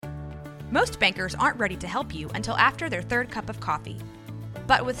Most bankers aren't ready to help you until after their third cup of coffee.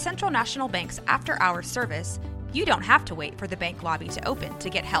 But with Central National Bank's after-hours service, you don't have to wait for the bank lobby to open to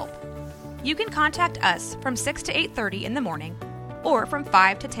get help. You can contact us from 6 to 8:30 in the morning or from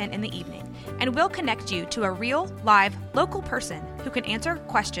 5 to 10 in the evening, and we'll connect you to a real, live, local person who can answer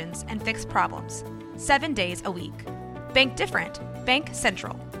questions and fix problems 7 days a week. Bank different. Bank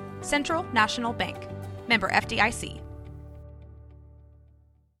Central. Central National Bank. Member FDIC.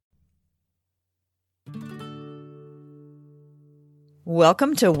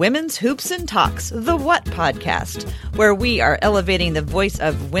 Welcome to Women's Hoops and Talks, the What podcast, where we are elevating the voice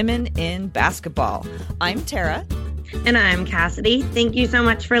of women in basketball. I'm Tara. And I'm Cassidy. Thank you so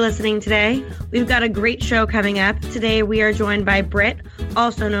much for listening today. We've got a great show coming up. Today we are joined by Brit,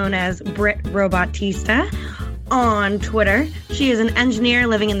 also known as Brit Robotista, on Twitter. She is an engineer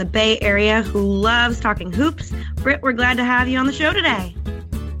living in the Bay Area who loves talking hoops. Brit, we're glad to have you on the show today.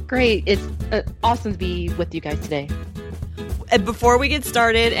 Great. It's awesome to be with you guys today. Before we get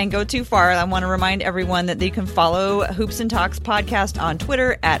started and go too far, I want to remind everyone that they can follow Hoops and Talks podcast on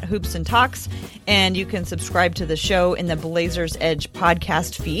Twitter at Hoops and Talks, and you can subscribe to the show in the Blazers Edge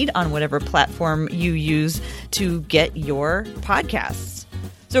podcast feed on whatever platform you use to get your podcasts.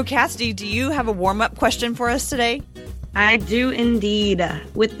 So, Cassidy, do you have a warm-up question for us today? I do indeed.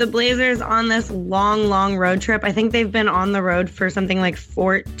 With the Blazers on this long road trip, I think they've been on the road for something like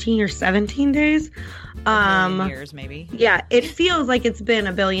 14 or 17 days. Years, maybe. Yeah, it feels like it's been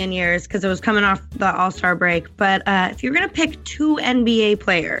a billion years because it was coming off the All-Star break. But if you're going to pick two NBA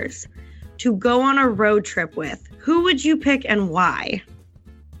players to go on a road trip with, who would you pick and why?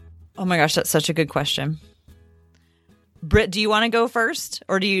 Oh my gosh, that's such a good question. Britt, do you want to go first,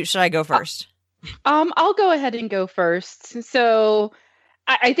 or should I go first? I'll go ahead and go first. So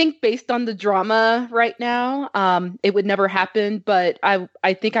I think based on the drama right now, it would never happen, but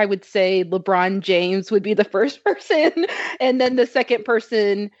I think I would say LeBron James would be the first person, and then the second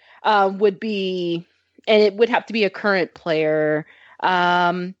person would be, and it would have to be a current player.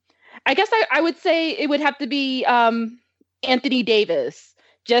 I guess I would say it would have to be Anthony Davis,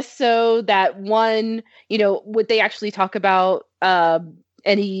 just so that one, would they actually talk about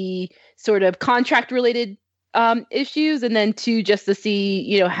any sort of contract related issues, and then two, just to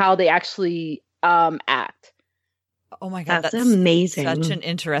see, how they actually act. Oh my God, that's amazing. Such an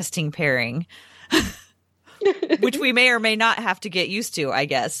interesting pairing, which we may or may not have to get used to, I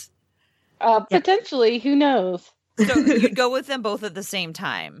guess. Potentially, who knows? So you'd go with them both at the same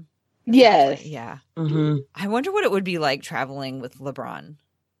time? Yes. Yeah. Mm-hmm. I wonder what it would be like traveling with LeBron.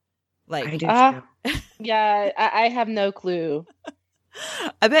 I do too. Yeah, I have no clue.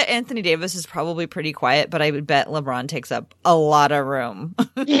 I bet Anthony Davis is probably pretty quiet, but I would bet LeBron takes up a lot of room.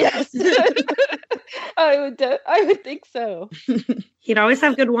 Yes. I would think so. He'd always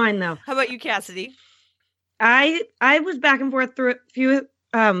have good wine, though. How about you, Cassidy? I was back and forth through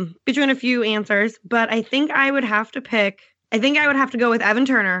between a few answers, but I think I would have to go with Evan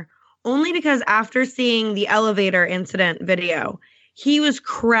Turner, only because after seeing the elevator incident video, he was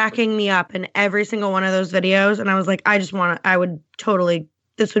cracking me up in every single one of those videos. And I was like,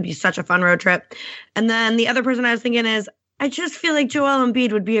 this would be such a fun road trip. And then the other person I was thinking is, I just feel like Joel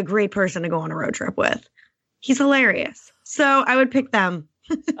Embiid would be a great person to go on a road trip with. He's hilarious. So I would pick them.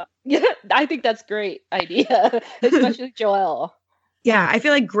 Yeah, I think that's a great idea, especially Joel. Yeah, I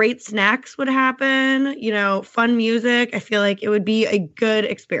feel like great snacks would happen, fun music. I feel like it would be a good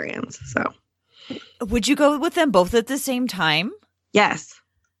experience. So would you go with them both at the same time? Yes.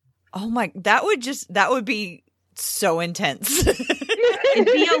 Oh my, that would be so intense. It'd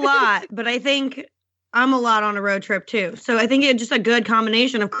be a lot, but I think I'm a lot on a road trip too. So I think it's just a good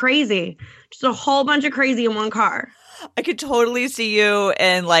combination of crazy, just a whole bunch of crazy in one car. I could totally see you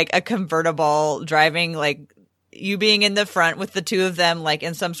in like a convertible driving, like you being in the front with the two of them, like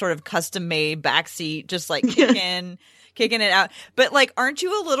in some sort of custom made backseat, just like kicking it out. But like, aren't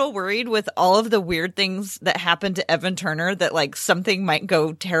you a little worried with all of the weird things that happened to Evan Turner that like something might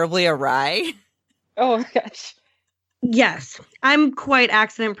go terribly awry? Oh my gosh. Yes, I'm quite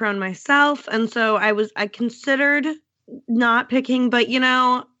accident prone myself. And so I considered not picking, but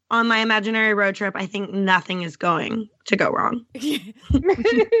on my imaginary road trip, I think nothing is going to go wrong.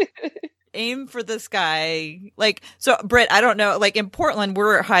 Aim for the sky. Like, so Britt, I don't know, like in Portland,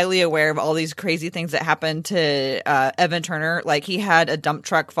 we're highly aware of all these crazy things that happened to Evan Turner. Like he had a dump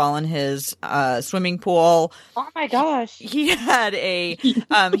truck fall in his swimming pool. Oh my gosh. He had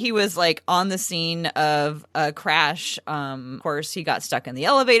he was like on the scene of a crash. Of course, he got stuck in the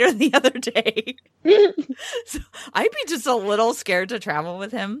elevator the other day. So I'd be just a little scared to travel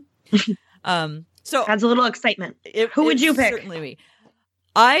with him. So adds a little excitement. Who would you pick? Certainly me.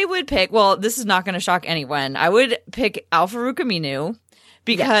 I would pick, well, this is not going to shock anyone. I would pick Al-Farouq Aminu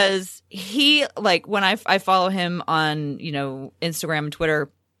because he, like, when I follow him on, Instagram and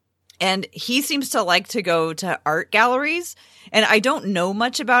Twitter, and he seems to like to go to art galleries. And I don't know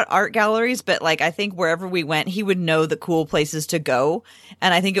much about art galleries, but like I think wherever we went, he would know the cool places to go.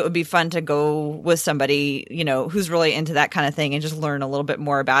 And I think it would be fun to go with somebody, who's really into that kind of thing and just learn a little bit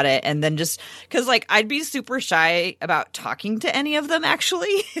more about it. And then just because like I'd be super shy about talking to any of them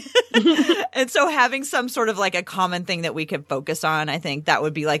actually. And so having some sort of like a common thing that we could focus on, I think that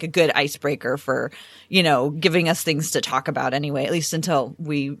would be like a good icebreaker for, giving us things to talk about anyway, at least until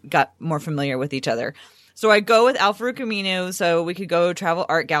we got more familiar with each other. So I go with Al-Farouq Aminu so we could go travel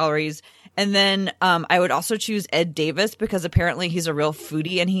art galleries. And then I would also choose Ed Davis because apparently he's a real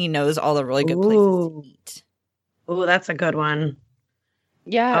foodie and he knows all the really good places to eat. Oh, that's a good one.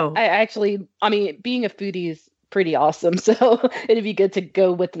 Yeah, I mean, being a foodie is pretty awesome. So it'd be good to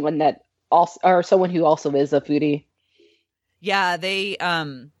go with one that also, or someone who also is a foodie. Yeah, they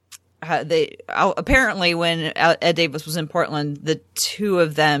apparently when Ed Davis was in Portland, the two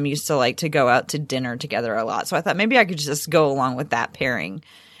of them used to like to go out to dinner together a lot. So I thought maybe I could just go along with that pairing,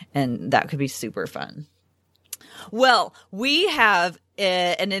 and that could be super fun. Well, we have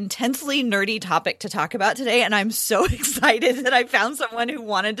an intensely nerdy topic to talk about today, and I'm so excited that I found someone who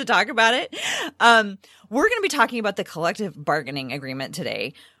wanted to talk about it. We're going to be talking about the collective bargaining agreement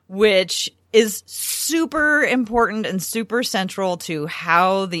today, which is super important and super central to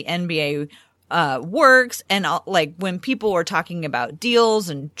how the NBA works. And like when people are talking about deals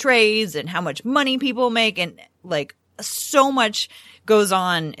and trades and how much money people make, and like so much goes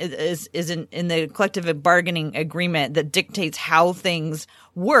on is in the collective bargaining agreement that dictates how things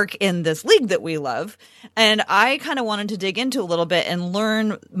work in this league that we love. And I kind of wanted to dig into a little bit and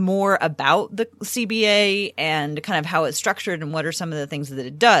learn more about the CBA and kind of how it's structured and what are some of the things that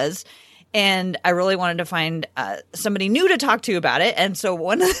it does. And I really wanted to find somebody new to talk to about it. And so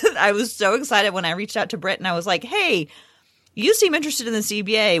I was so excited when I reached out to Brit and I was like, hey, you seem interested in the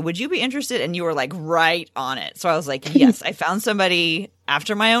CBA. Would you be interested? And you were like right on it. So I was like, yes, I found somebody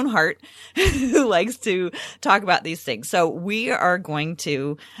after my own heart who likes to talk about these things. So we are going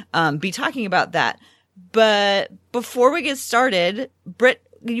to be talking about that. But before we get started, Brit,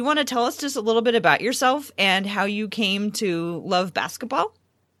 you want to tell us just a little bit about yourself and how you came to love basketball?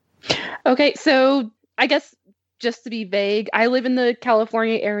 Okay, so I guess just to be vague, I live in the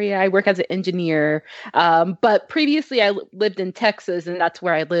California area. I work as an engineer. But previously I lived in Texas, and that's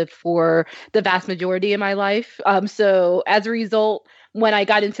where I lived for the vast majority of my life. So as a result, when I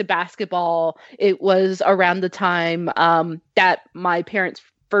got into basketball, it was around the time that my parents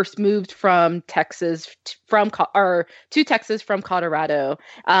first moved from Texas to Texas from Colorado.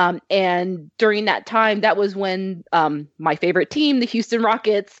 And during that time, that was when my favorite team, the Houston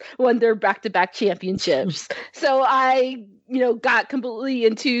Rockets, won their back-to-back championships. So I, got completely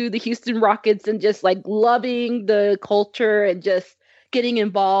into the Houston Rockets and just like loving the culture and just getting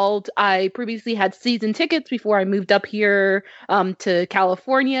involved. I previously had season tickets before I moved up here to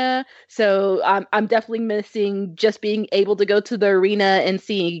California. So I'm definitely missing just being able to go to the arena and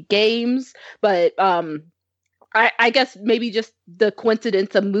see games. But I guess maybe just the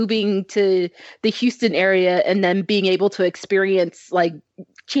coincidence of moving to the Houston area and then being able to experience like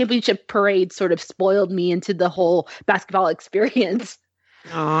championship parades sort of spoiled me into the whole basketball experience.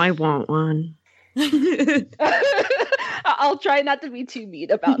 Oh, I want one. I'll try not to be too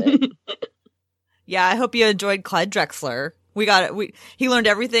mean about it. Yeah, I hope you enjoyed Clyde Drexler. He learned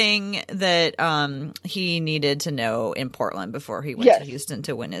everything that he needed to know in Portland before he went to Houston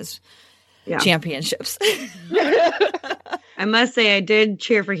to win his championships. I must say I did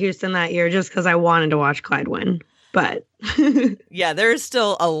cheer for Houston that year just because I wanted to watch Clyde win. But yeah, there's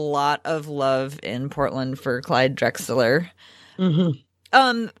still a lot of love in Portland for Clyde Drexler. Mm-hmm.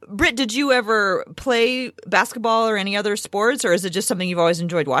 Britt, did you ever play basketball or any other sports, or is it just something you've always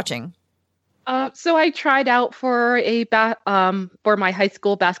enjoyed watching? So I tried out for for my high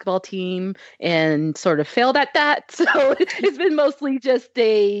school basketball team and sort of failed at that. So it's been mostly just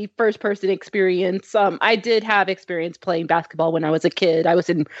a first-person experience. I did have experience playing basketball when I was a kid. I was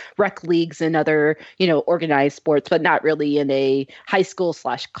in rec leagues and other, organized sports, but not really in a high school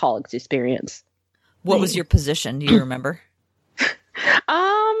 / college experience. What was your position? Do you remember?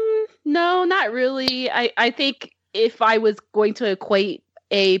 No, not really. I think if I was going to equate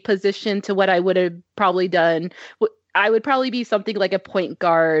a position to what I would have probably done, I would probably be something like a point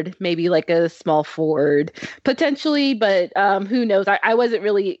guard, maybe like a small forward, potentially. But who knows? I wasn't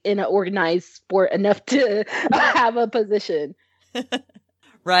really in an organized sport enough to have a position.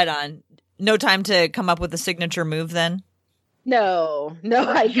 Right on. No time to come up with a signature move then? No,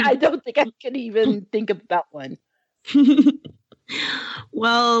 I don't think I could even think about one.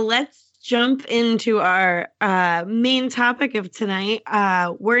 Well, let's jump into our main topic of tonight.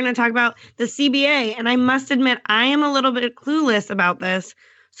 We're going to talk about the CBA, and I must admit, I am a little bit clueless about this.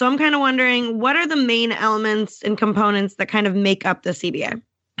 So I'm kind of wondering, what are the main elements and components that kind of make up the CBA?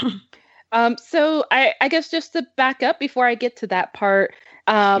 So I guess just to back up before I get to that part,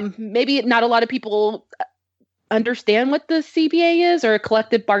 maybe not a lot of people understand what the CBA is, or a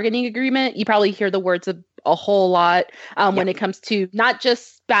collective bargaining agreement. You probably hear the words a whole lot when it comes to not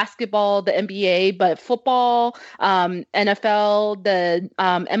just basketball, the NBA, but football, NFL, the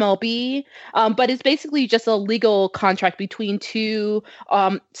MLB. But it's basically just a legal contract between two,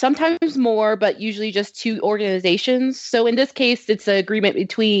 sometimes more, but usually just two organizations. So in this case, it's an agreement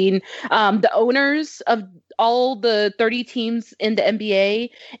between the owners of all the 30 teams in the NBA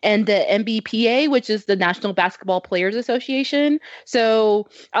and the NBPA, which is the National Basketball Players Association. So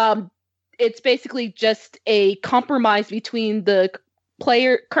it's basically just a compromise between the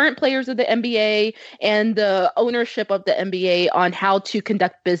current players of the NBA and the ownership of the NBA on how to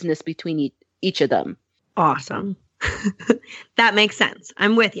conduct business between each of them. Awesome. That makes sense.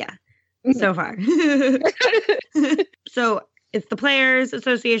 I'm with you so far. So it's the Players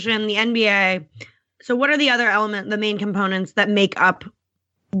Association, the NBA. So what are the main components that make up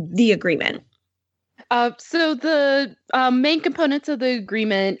the agreement? So the main components of the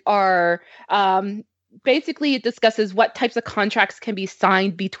agreement are basically it discusses what types of contracts can be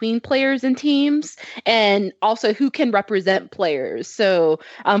signed between players and teams, and also who can represent players. So,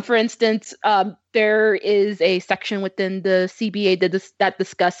 for instance, there is a section within the CBA that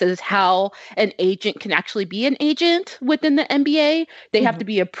discusses how an agent can actually be an agent within the NBA. They have to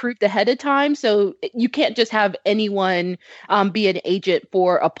be approved ahead of time. So you can't just have anyone be an agent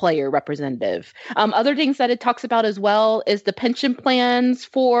for a player representative. Other things that it talks about as well is the pension plans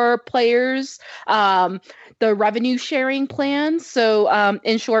for players, the revenue sharing plans. So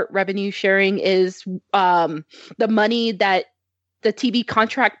in short, revenue sharing is the money that the TV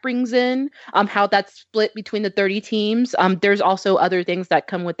contract brings in, how that's split between the 30 teams. There's also other things that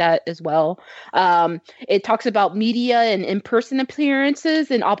come with that as well. It talks about media and in-person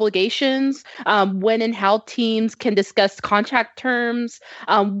appearances and obligations, when and how teams can discuss contract terms,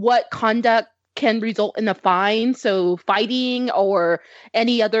 what conduct can result in a fine. So fighting or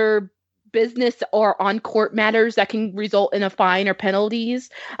any other business or on-court matters that can result in a fine or penalties.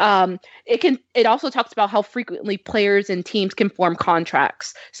 It also talks about how frequently players and teams can form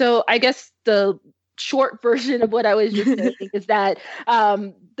contracts. So I guess the short version of what I was just saying is that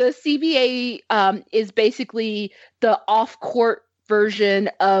the CBA is basically the off-court version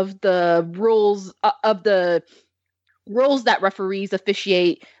of the rules that referees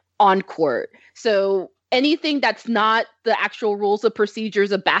officiate on court. So anything that's not the actual rules of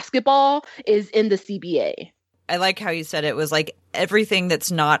procedures of basketball is in the CBA. I like how you said it was like everything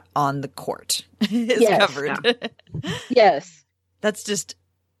that's not on the court is covered. Yeah. Yes. That's just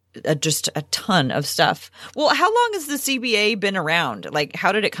a ton of stuff. Well, how long has the CBA been around? Like,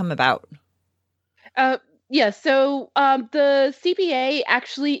 how did it come about? So the CBA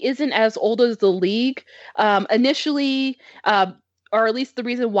actually isn't as old as the league. Initially, or at least the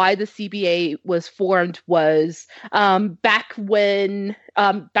reason why the CBA was formed was back in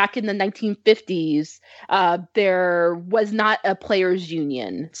the 1950s, there was not a players'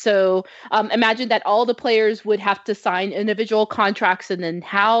 union. So imagine that all the players would have to sign individual contracts, and then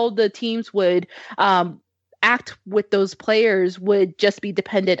how the teams would act with those players would just be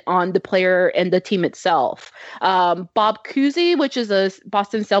dependent on the player and the team itself. Bob Cousy, which is a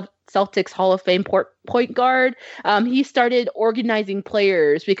Boston Celtics Hall of Fame point guard, he started organizing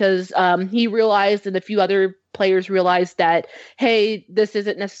players because he realized, and a few other players realized, that, hey, this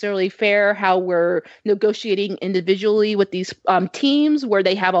isn't necessarily fair how we're negotiating individually with these teams where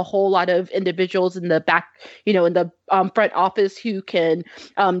they have a whole lot of individuals in the back, in the front office who can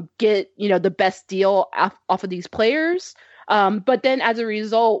get, the best deal off of these players. But then as a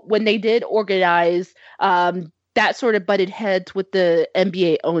result, when they did organize, that sort of butted heads with the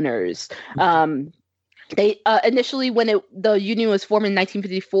NBA owners. They initially, when the union was formed in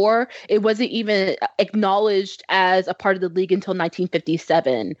 1954, it wasn't even acknowledged as a part of the league until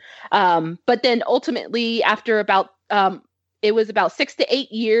 1957. But then ultimately, after it was about 6 to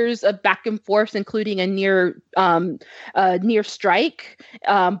 8 years of back and forth, including a near strike.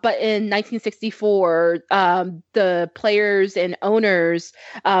 But in 1964, the players and owners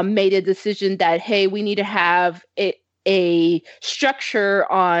made a decision that, hey, we need to have a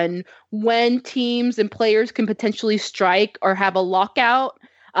structure on when teams and players can potentially strike or have a lockout,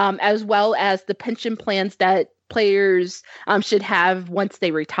 as well as the pension plans that players should have once they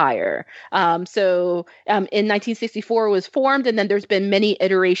retire. So in 1964 it was formed, and then there's been many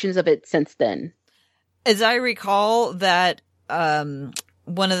iterations of it since then. As I recall, that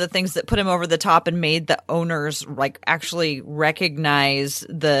one of the things that put him over the top and made the owners like actually recognize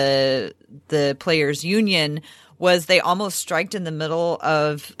the players union was they almost striked in the middle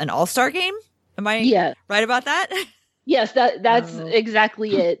of an all-star game. Am I right about that? Yes, that's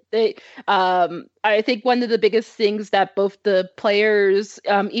exactly it. I think one of the biggest things that both the players,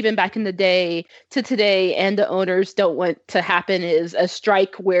 even back in the day to today, and the owners don't want to happen is a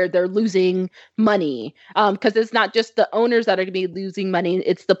strike where they're losing money. Because it's not just the owners that are going to be losing money,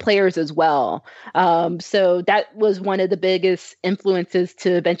 it's the players as well. So that was one of the biggest influences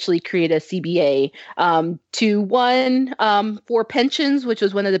to eventually create a CBA. One, for pensions, which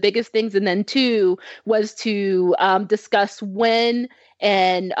was one of the biggest things. And then two was to discuss when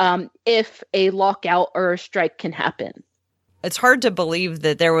and if a lockout or a strike can happen. It's hard to believe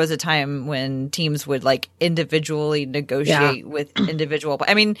that there was a time when teams would like individually negotiate with individual.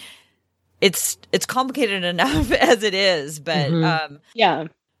 I mean, it's complicated enough as it is, but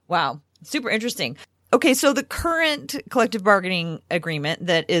wow, super interesting. Okay, so the current collective bargaining agreement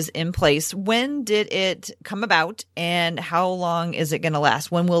that is in place, when did it come about and how long is it going to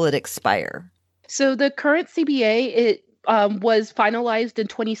last? When will it expire? So the current CBA, it was finalized in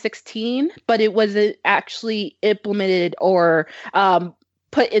 2016, but it wasn't actually implemented or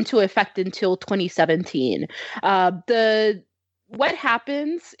put into effect until 2017. What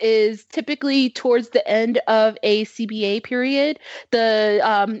happens is typically towards the end of a CBA period, the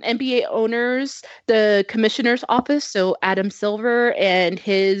NBA owners, the commissioner's office, so Adam Silver and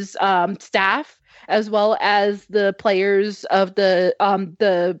his staff, as well as the players of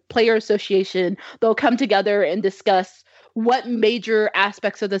the player association, they'll come together and discuss what major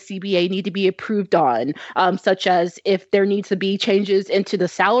aspects of the CBA need to be approved on, such as if there needs to be changes into the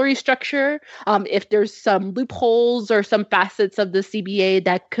salary structure, if there's some loopholes or some facets of the CBA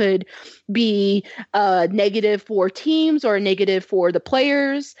that could be negative for teams or negative for the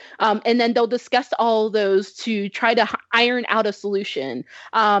players. And then they'll discuss all of those to try to iron out a solution.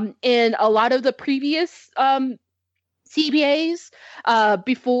 In a lot of the previous CBAs,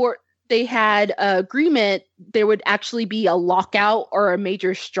 before they had an agreement, there would actually be a lockout or a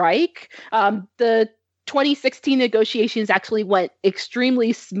major strike. The 2016 negotiations actually went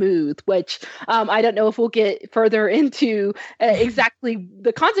extremely smooth, which I don't know if we'll get further into exactly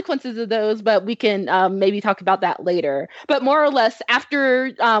the consequences of those, but we can maybe talk about that later. But more or less,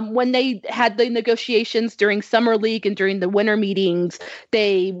 after when they had the negotiations during Summer League and during the winter meetings,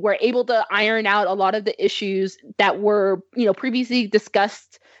 they were able to iron out a lot of the issues that were, previously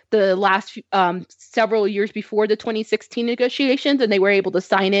discussed the last several years before the 2016 negotiations, and they were able to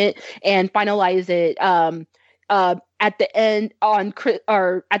sign it and finalize it at the end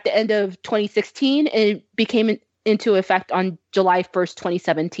of 2016, and it became into effect on July 1st,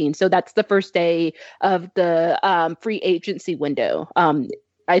 2017. So that's the first day of the free agency window.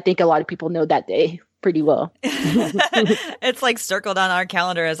 I think a lot of people know that day pretty well. It's like circled on our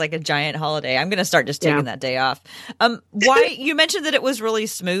calendar as like a giant holiday. I'm going to start just taking that day off. Why you mentioned that it was really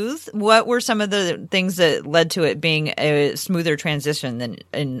smooth. What were some of the things that led to it being a smoother transition than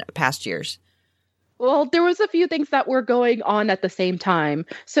in past years? Well, there was a few things that were going on at the same time.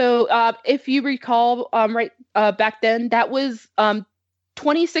 So if you recall, back then, that was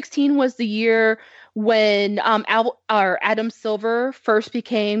 2016 was the year when Adam Silver first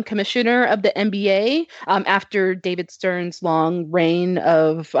became commissioner of the NBA after David Stern's long reign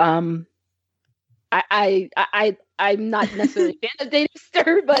of I'm not necessarily a fan of David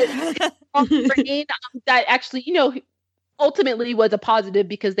Stern, but reign that actually, ultimately was a positive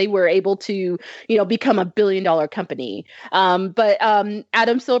because they were able to, become $1 billion company. But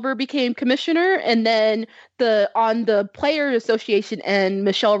Adam Silver became commissioner, and then on the player association end,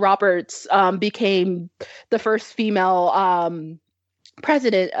 Michelle Roberts became the first female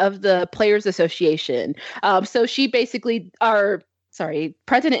president of the Players Association. So she basically,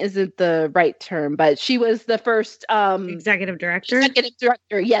 president isn't the right term, but she was the first executive director.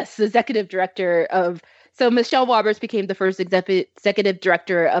 Yes, the executive director of. So Michelle Roberts became the first executive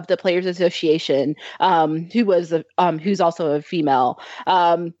director of the Players Association, who's also a female.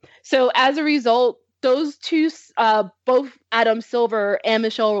 So as a result, those two, both Adam Silver and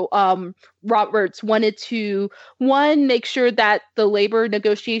Michelle Roberts, wanted to, one, make sure that the labor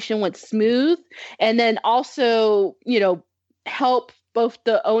negotiation went smooth, and then also, help both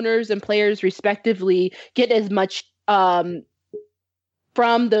the owners and players respectively get as much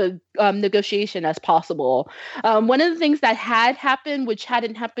from the negotiation as possible. One of the things that had happened, which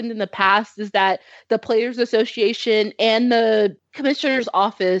hadn't happened in the past, is that the Players Association and the Commissioner's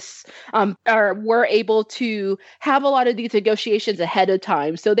Office were able to have a lot of these negotiations ahead of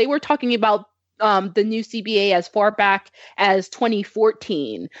time. So they were talking about the new CBA as far back as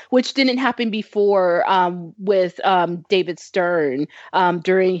 2014, which didn't happen before with David Stern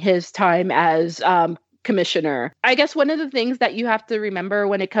during his time as commissioner. I guess one of the things that you have to remember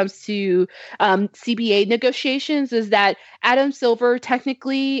when it comes to CBA negotiations is that Adam Silver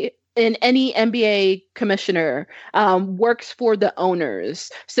technically in any NBA commissioner works for the owners.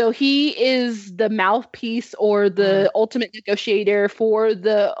 So he is the mouthpiece or the ultimate negotiator for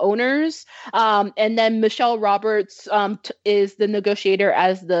the owners. And then Michelle Roberts is the negotiator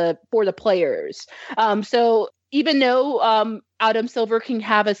for the players. So even though Adam Silver can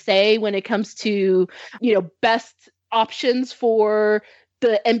have a say when it comes to, best options for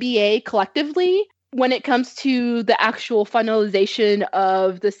the NBA collectively, when it comes to the actual finalization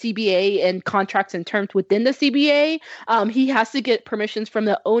of the CBA and contracts and terms within the CBA, he has to get permissions from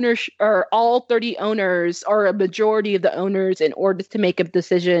the owners or all 30 owners or a majority of the owners in order to make a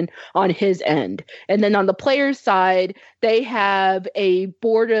decision on his end. And then on the players' side, they have a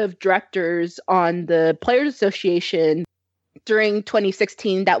board of directors on the Players Association during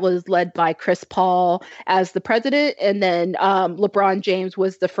 2016 that was led by Chris Paul as the president, and then LeBron James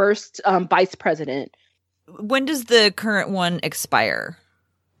was the first vice president. When does the current one expire?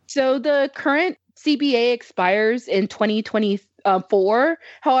 So the current CBA expires in 2024.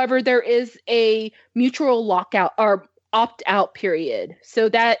 However, there is a mutual lockout or opt-out period. So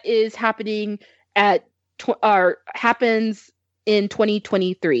that is happening happens in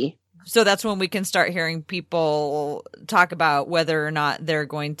 2023. So that's when we can start hearing people talk about whether or not they're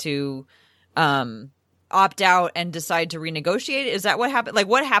going to opt out and decide to renegotiate. Is that what happened? Like,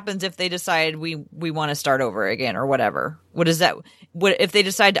 what happens if they decide we want to start over again or whatever? What is that? What if they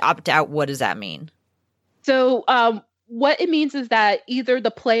decide to opt out? What does that mean? So what it means is that either the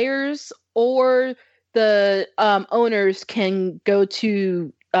players or the owners can go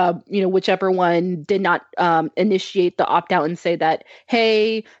to whichever one did not initiate the opt-out and say that,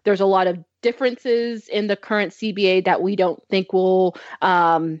 hey, there's a lot of differences in the current CBA that we don't think will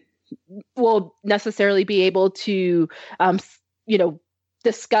necessarily be able to,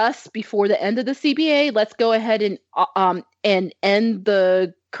 discuss before the end of the CBA. Let's go ahead and end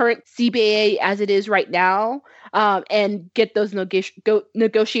the current CBA as it is right now, and get those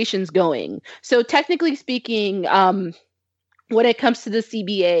negotiations going. So technically speaking, when it comes to the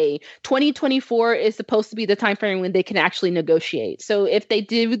CBA, 2024 is supposed to be the time frame when they can actually negotiate. So if they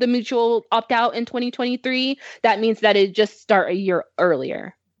do the mutual opt-out in 2023, that means that it just start a year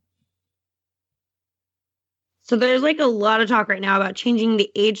earlier. So there's like a lot of talk right now about changing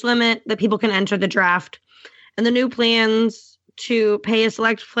the age limit that people can enter the draft, and the new plans to pay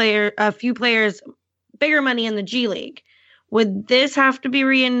a few players bigger money in the G League. Would this have to be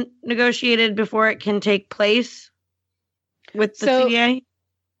renegotiated before it can take place with the CBA?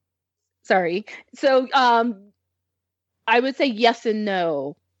 Sorry. So I would say yes and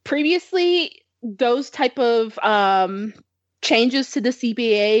no. Previously, those type of changes to the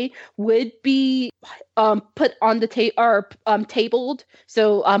CBA would be put on the tabled,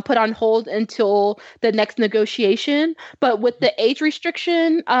 so put on hold until the next negotiation. But with the age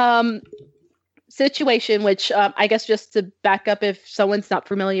restriction situation, which I guess just to back up if someone's not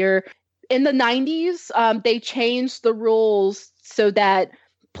familiar, in the 90s, they changed the rules so that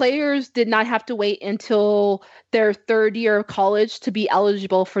players did not have to wait until their third year of college to be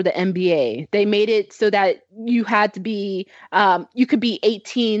eligible for the NBA. They made it so that you had to be, you could be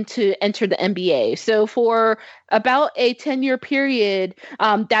 18 to enter the NBA. So for about a 10-year period,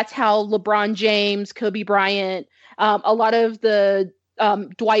 that's how LeBron James, Kobe Bryant, a lot of the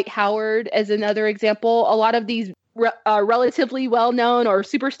Dwight Howard as another example, a lot of these relatively well-known or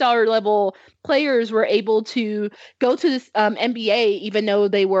superstar level players were able to go to this NBA, even though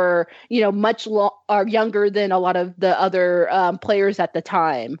they were, much younger than a lot of the other players at the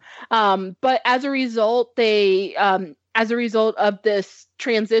time. But as a result, as a result of this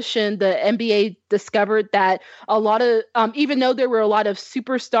transition, the NBA discovered that a lot of, even though there were a lot of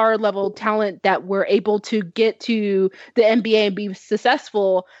superstar level talent that were able to get to the NBA and be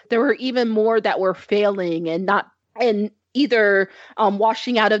successful, there were even more that were failing and either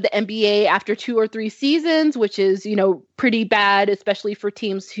washing out of the NBA after 2 or 3 seasons, which is, pretty bad, especially for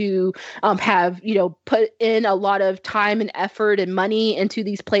teams who have, put in a lot of time and effort and money into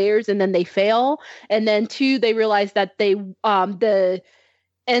these players, and then they fail. And then 2, they realized that the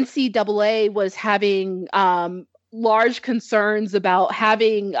NCAA was having large concerns about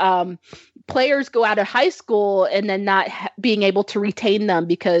having players go out of high school and then not being able to retain them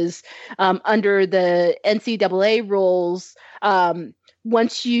because under the NCAA rules,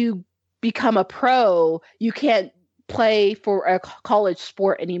 once you become a pro, you can't play for a college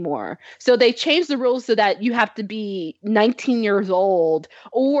sport anymore. So they changed the rules so that you have to be 19 years old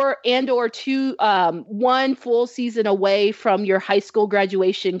or one full season away from your high school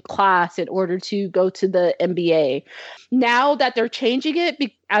graduation class in order to go to the NBA. Now that they're changing it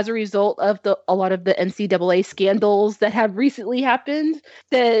as a result of a lot of the NCAA scandals that have recently happened,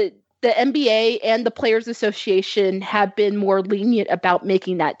 the NBA and the Players Association have been more lenient about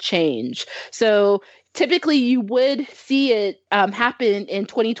making that change. So typically you would see it happen in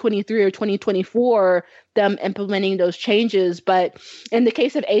 2023 or 2024, them implementing those changes. But in the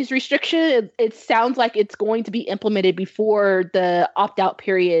case of age restriction, it sounds like it's going to be implemented before the opt-out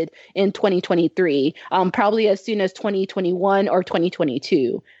period in 2023, probably as soon as 2021 or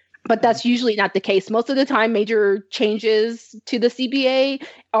 2022. But that's usually not the case. Most of the time, major changes to the CBA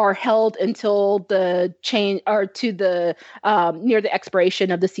are held until the change or to the near the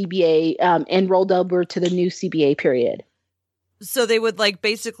expiration of the CBA and rolled over to the new CBA period. So they would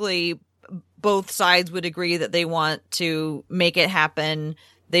basically both sides would agree that they want to make it happen.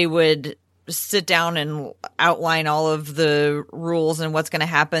 They would sit down and outline all of the rules and what's going to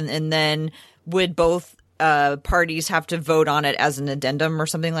happen, and then would both parties have to vote on it as an addendum or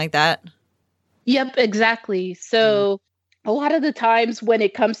something like that? Yep, exactly. So a lot of the times when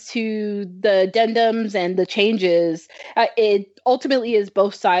it comes to the addendums and the changes, it ultimately is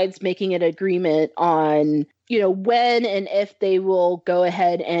both sides making an agreement on, when and if they will go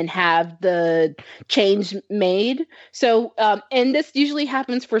ahead and have the change made. So, and this usually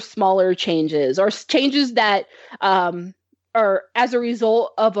happens for smaller changes or changes that, or as a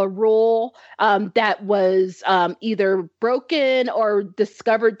result of a rule that was either broken or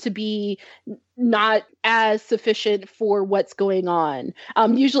discovered to be not as sufficient for what's going on.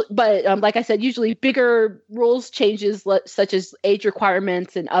 Usually, but like I said, usually bigger rules changes such as age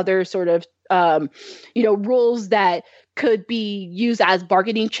requirements and other sort of rules that could be used as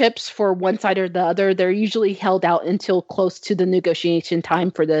bargaining chips for one side or the other. They're usually held out until close to the negotiation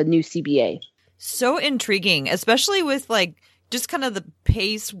time for the new CBA. So intriguing, especially with just kind of the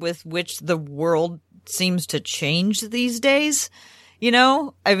pace with which the world seems to change these days.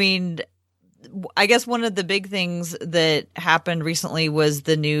 I mean, I guess one of the big things that happened recently was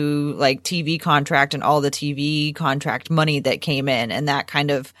the new TV contract and all the TV contract money that came in, and that kind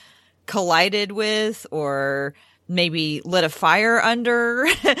of collided with or maybe lit a fire under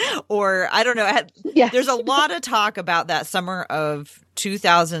or I don't know. Yes. There's a lot of talk about that summer of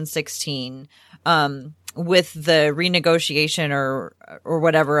 2016 with the renegotiation or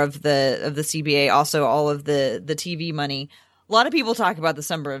whatever of the CBA, also all of the TV money. A lot of people talk about the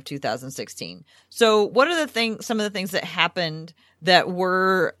summer of 2016. So what are some of the things that happened that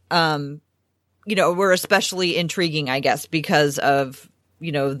were were especially intriguing, I guess, because of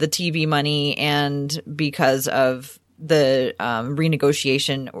the TV money and because of the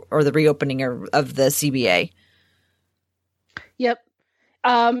renegotiation or the reopening of the CBA? Yep.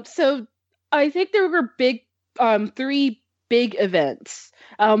 So I think there were three big events.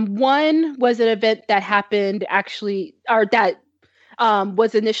 One was an event that happened that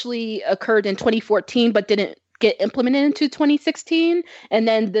was initially occurred in 2014, but didn't get implemented into 2016. And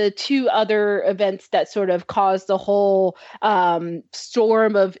then the two other events that sort of caused the whole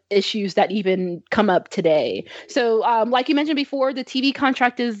storm of issues that even come up today. So like you mentioned before, the TV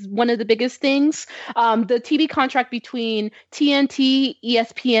contract is one of the biggest things. The TV contract between TNT,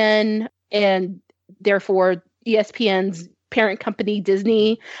 ESPN, and therefore ESPN's parent company,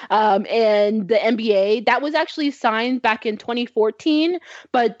 Disney, and the NBA, that was actually signed back in 2014,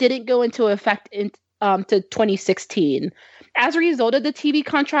 but didn't go into effect to 2016. As a result of the TV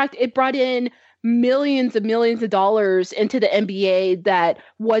contract, it brought in millions of dollars into the NBA that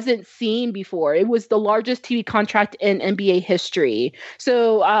wasn't seen before. It was the largest TV contract in NBA history.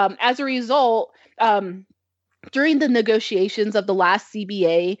 So as a result, during the negotiations of the last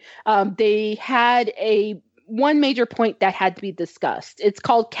CBA, they had one major point that had to be discussed. It's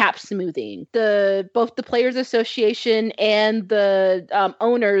called cap smoothing. Both the Players Association and the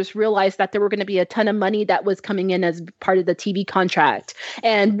owners realized that there were going to be a ton of money that was coming in as part of the TV contract.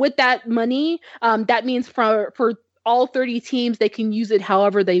 And with that money, that means for all 30 teams, they can use it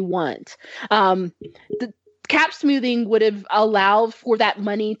however they want. The cap smoothing would have allowed for that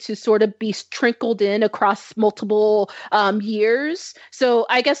money to sort of be trickled in across multiple years. So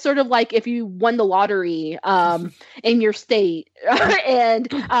I guess sort of like if you won the lottery in your state and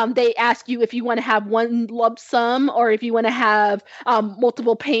they ask you if you want to have one lump sum or if you want to have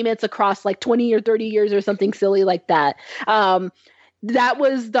multiple payments across like 20 or 30 years or something silly like that. That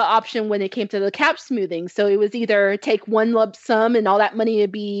was the option when it came to the cap smoothing. So it was either take one lump sum and all that money to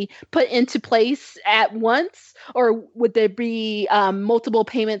be put into place at once, or would there be multiple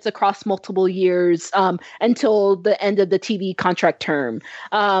payments across multiple years until the end of the TV contract term.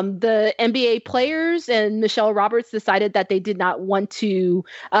 The NBA players and Michelle Roberts decided that they did not want to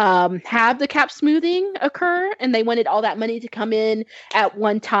have the cap smoothing occur, and they wanted all that money to come in at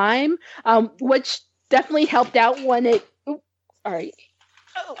one time, which definitely helped out when it all right.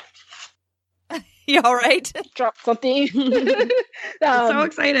 Oh. You all right? Drop something. So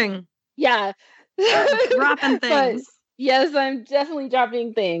exciting. Yeah. Dropping things. But, yes, I'm definitely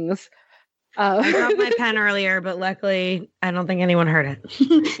dropping things. I dropped my pen earlier, but luckily I don't think anyone heard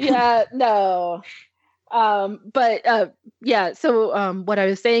it. Yeah, no. Yeah, so what I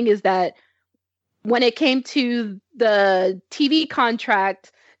was saying is that when it came to the TV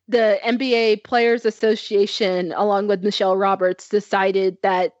contract, the NBA Players Association, along with Michelle Roberts, decided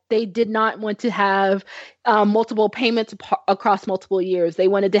that they did not want to have multiple payments across multiple years. They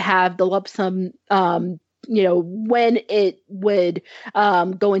wanted to have the lump sum, when it would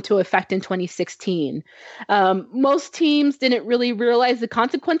go into effect in 2016. Most teams didn't really realize the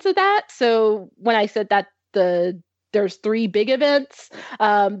consequence of that. So when I said that there's 3 big events,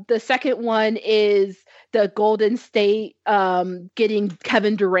 the second one is the Golden State getting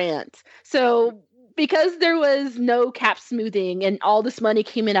Kevin Durant. So because there was no cap smoothing and all this money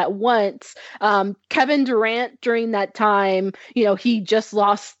came in at once, Kevin Durant during that time, he just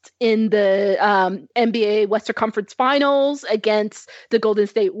lost in the NBA Western Conference Finals against the Golden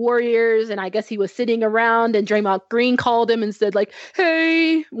State Warriors. And I guess he was sitting around and Draymond Green called him and said like,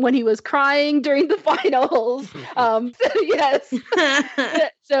 hey, when he was crying during the finals. Yes.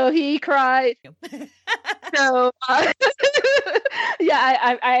 So he cried. So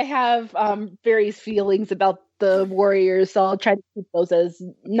yeah, I have various feelings about the Warriors, so I'll try to keep those as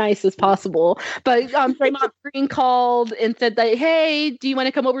nice as possible. But Draymond Green called and said that, hey, do you want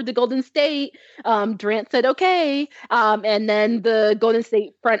to come over to Golden State? Durant said, okay. And then the Golden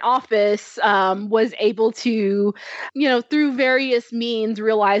State front office was able to, through various means,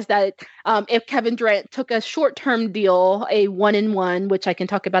 realize that if Kevin Durant took a short-term deal, a 1-and-1, which I can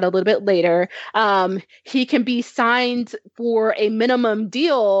talk about a little bit later, he can be signed for a minimum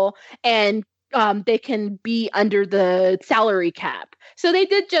deal and they can be under the salary cap. So they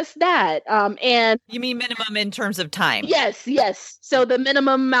did just that. And you mean minimum in terms of time? Yes. So the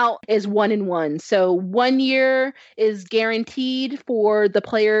minimum amount is 1-and-1. So 1 year is guaranteed for the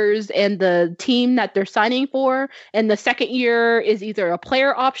players and the team that they're signing for. And the second year is either a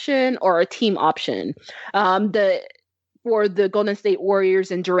player option or a team option. For the Golden State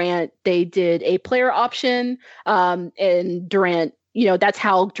Warriors and Durant, they did a player option, and Durant, that's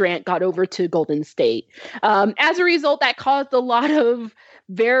how Durant got over to Golden State. As a result, that caused a lot of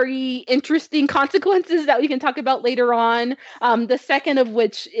very interesting consequences that we can talk about later on. The second of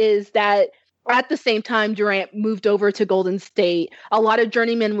which is that at the same time Durant moved over to Golden State, a lot of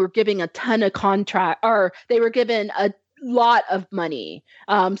journeymen were giving a ton of contract, or they were given a lot of money.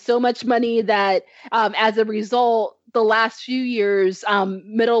 So much money that as a result, the last few years,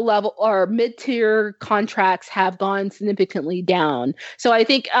 middle level or mid-tier contracts have gone significantly down. So I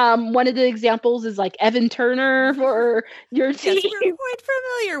think one of the examples is like Evan Turner for your team. Yes, we're quite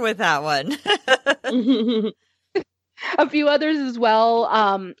familiar with that one. A few others as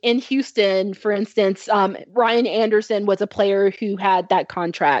well. In Houston, for instance, Ryan Anderson was a player who had that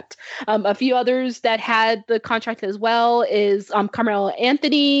contract. A few others that had the contract as well is Carmelo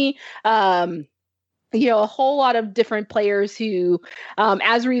Anthony, a whole lot of different players who,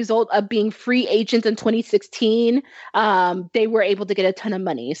 as a result of being free agents in 2016, they were able to get a ton of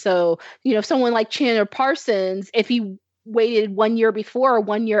money. So, someone like Chandler Parsons, if he waited 1 year before or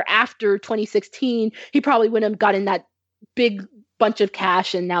 1 year after 2016, he probably wouldn't have gotten that big bunch of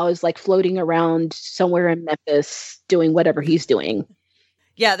cash and now is like floating around somewhere in Memphis doing whatever he's doing.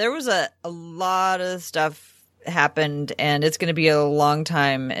 Yeah, there was a lot of stuff happened, and it's going to be a long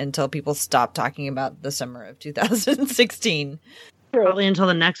time until people stop talking about the summer of 2016. Probably until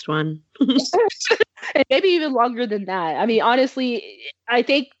the next one. And maybe even longer than that. I mean, honestly, I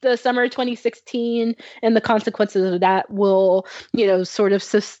think the summer of 2016 and the consequences of that will, sort of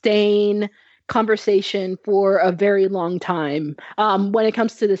sustain conversation for a very long time when it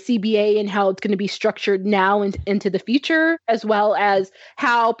comes to the CBA and how it's going to be structured now and into the future, as well as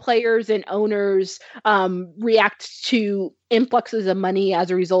how players and owners react to influxes of money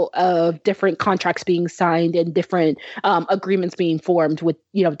as a result of different contracts being signed and different agreements being formed with,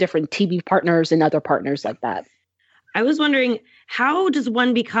 different TV partners and other partners like that. I was wondering, how does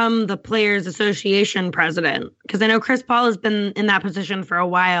one become the Players Association president? Because I know Chris Paul has been in that position for a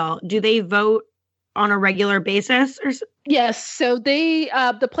while. Do they vote on a regular basis? Yes. So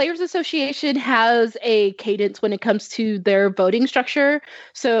the Players Association has a cadence when it comes to their voting structure.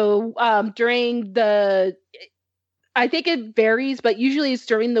 So I think it varies, but usually it's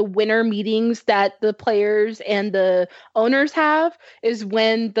during the winter meetings that the players and the owners have, is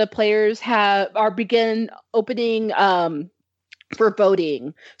when the players begin opening for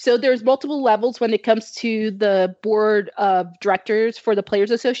voting. So there's multiple levels when it comes to the board of directors for the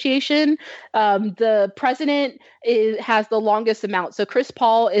Players Association. The president has the longest amount. So Chris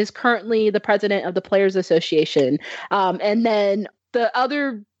Paul is currently the president of the Players Association. And then the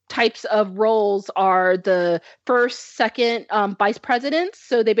other types of roles are the first, second vice presidents.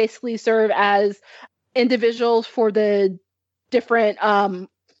 So they basically serve as individuals for the different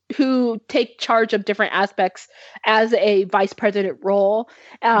who take charge of different aspects as a vice president role.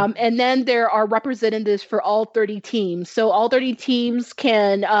 And then there are representatives for all 30 teams. So all 30 teams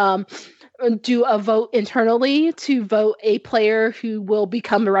can do a vote internally to vote a player who will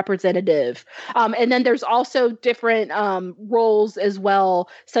become a representative. And then there's also different roles as well,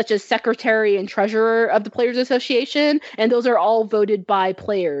 such as secretary and treasurer of the Players Association. And those are all voted by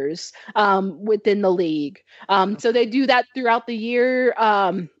players within the league. So they do that throughout the year.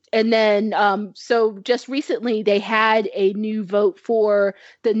 And then, so just recently, they had a new vote for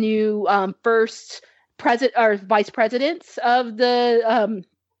the new first president or vice presidents of the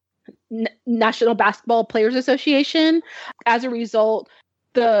National Basketball Players Association. As a result,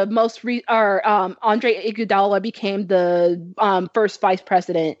 the Andre Iguodala became the first vice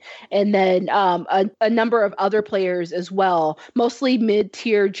president, and then a number of other players as well, mostly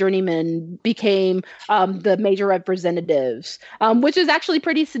mid-tier journeymen, became the major representatives, which is actually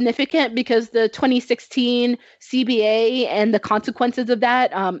pretty significant because the 2016 CBA and the consequences of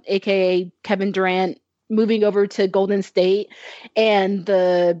that, aka Kevin Durant moving over to Golden State, and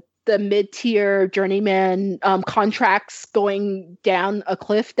the mid-tier journeyman contracts going down a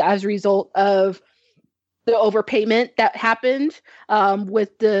cliff as a result of the overpayment that happened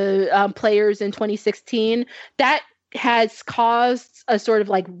with the players in 2016. That has caused a sort of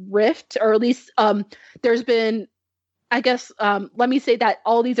like rift, or at least there's been, I guess, let me say that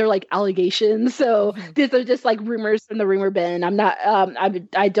all these are like allegations. So these are just like rumors from the rumor bin. I'm not,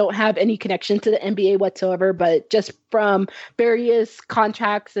 I don't have any connection to the NBA whatsoever, but just from various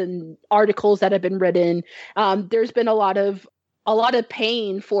contracts and articles that have been written, there's been a lot of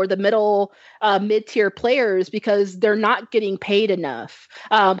pain for the mid-tier players because they're not getting paid enough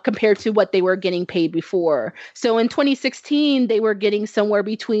compared to what they were getting paid before. So in 2016, they were getting somewhere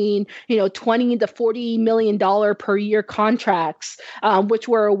between, $20 to $40 million per year contracts, which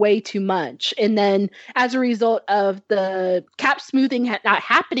were way too much. And then as a result of the cap smoothing not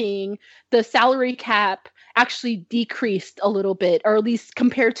happening, the salary cap actually decreased a little bit, or at least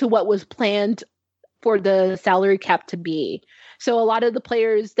compared to what was planned for the salary cap to be. So a lot of the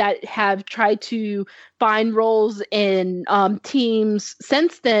players that have tried to find roles in teams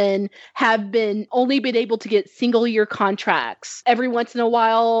since then have only been able to get single year contracts. Every once in a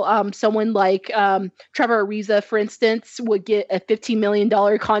while, someone like Trevor Ariza, for instance, would get a $15 million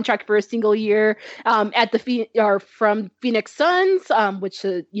contract for a single year from Phoenix Suns, which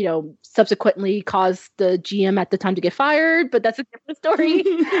subsequently caused the GM at the time to get fired. But that's a different story.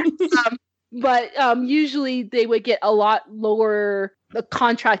 But usually they would get a lot lower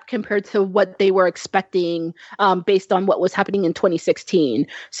contract compared to what they were expecting based on what was happening in 2016.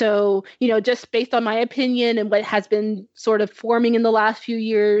 So, just based on my opinion and what has been sort of forming in the last few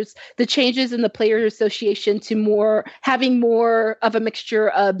years, the changes in the Players Association to having more of a mixture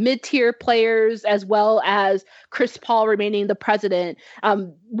of mid-tier players as well as Chris Paul remaining the president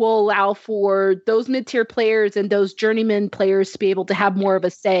will allow for those mid-tier players and those journeyman players to be able to have more of a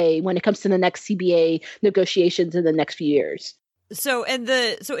say when it comes to the next CBA negotiations in the next few years. So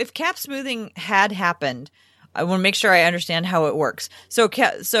if cap smoothing had happened, I want to make sure I understand how it works.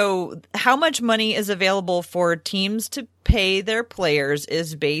 So how much money is available for teams to pay their players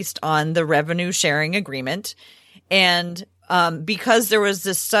is based on the revenue sharing agreement. And because there was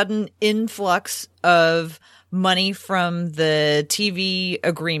this sudden influx of money from the TV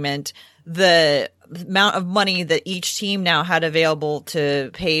agreement, the amount of money that each team now had available to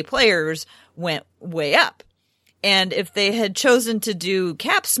pay players went way up. And if they had chosen to do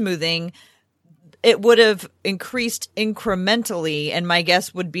cap smoothing, it would have increased incrementally. And my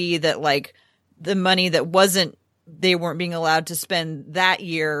guess would be that like the money that they weren't being allowed to spend that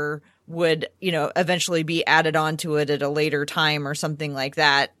year would, eventually be added onto it at a later time or something like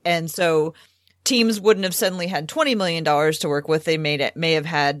that. And so teams wouldn't have suddenly had $20 million to work with. They may have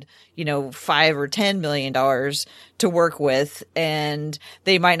had, $5 or $10 million to work with, and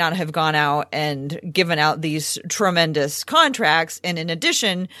they might not have gone out and given out these tremendous contracts. And in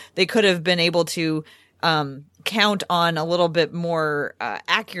addition, they could have been able to count on a little bit more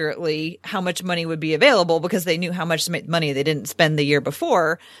accurately how much money would be available, because they knew how much money they didn't spend the year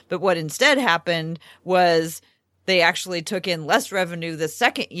before. But what instead happened was they actually took in less revenue the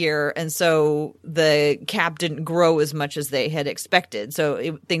second year, and so the cap didn't grow as much as they had expected.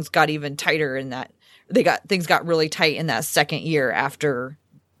 So things got even tighter in that. Things got really tight in that second year after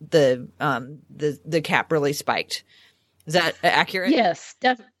the cap really spiked. Is that accurate? Yes,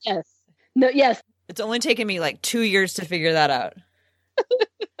 definitely. Yes. No. Yes. It's only taken me like 2 years to figure that out.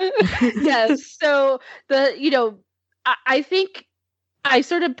 Yes. So I think I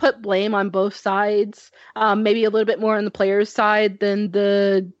sort of put blame on both sides, maybe a little bit more on the players' side than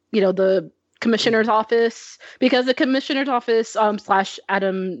the commissioner's office, because the commissioner's office /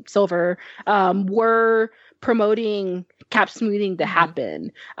 Adam Silver were promoting cap smoothing to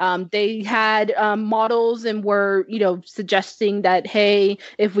happen. They had models and were, suggesting that, hey,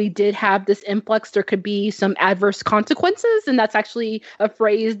 if we did have this influx, there could be some adverse consequences. And that's actually a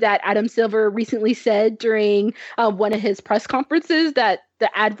phrase that Adam Silver recently said during one of his press conferences, that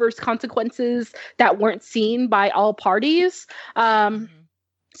the adverse consequences that weren't seen by all parties.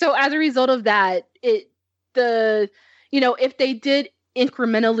 So as a result of that, if they did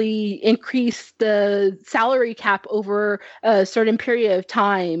incrementally increase the salary cap over a certain period of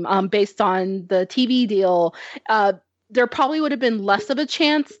time, based on the TV deal, there probably would have been less of a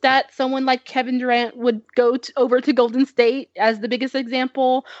chance that someone like Kevin Durant would go over to Golden State as the biggest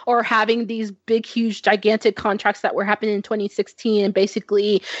example, or having these big, huge, gigantic contracts that were happening in 2016 and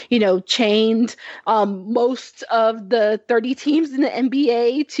basically, chained most of the 30 teams in the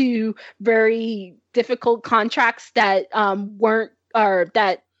NBA to very difficult contracts that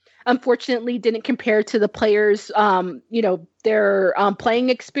that unfortunately didn't compare to the players, their playing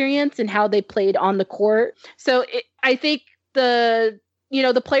experience and how they played on the court. So I think the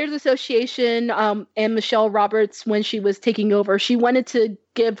Players Association and Michelle Roberts, when she was taking over, she wanted to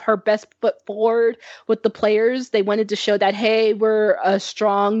give her best foot forward with the players. They wanted to show that, hey, we're a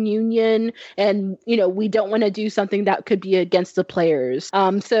strong union, and we don't want to do something that could be against the players.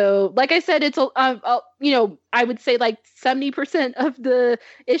 So like I said, it's I would say like 70% of the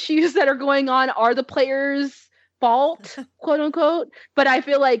issues that are going on are the players' fault, quote unquote. But I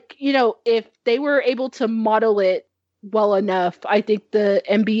feel like, if they were able to model it well enough, I think the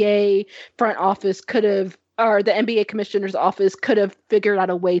NBA front office or the NBA commissioner's office could have figured out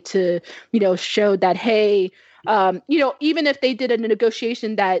a way to, show that, hey, even if they did a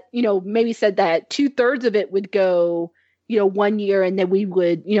negotiation that, maybe said that 2/3 of it would go, 1 year, and then we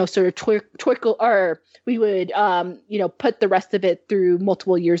would, sort of twinkle, or we would, put the rest of it through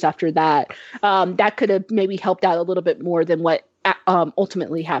multiple years after that. That could have maybe helped out a little bit more than what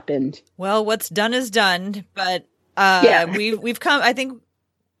ultimately happened. Well, what's done is done, but we've come, I think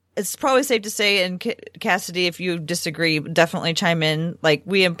it's probably safe to say, and Cassidy, if you disagree, definitely chime in. Like,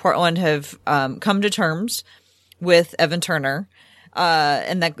 we in Portland have come to terms with Evan Turner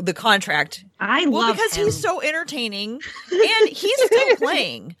and the contract. I love because him. He's so entertaining, and he's still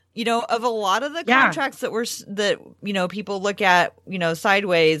playing. Of a lot of the contracts that people look at,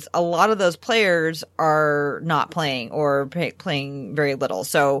 sideways, a lot of those players are not playing or playing very little.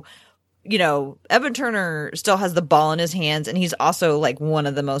 So, Evan Turner still has the ball in his hands, and he's also like one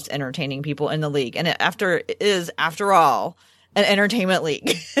of the most entertaining people in the league. And it is, after all, an entertainment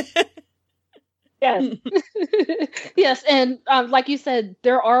league. Yes. Yes. And like you said,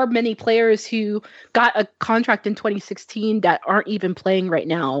 there are many players who got a contract in 2016 that aren't even playing right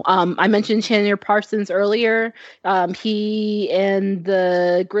now. I mentioned Chandler Parsons earlier. He and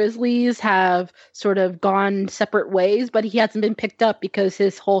the Grizzlies have sort of gone separate ways, but he hasn't been picked up because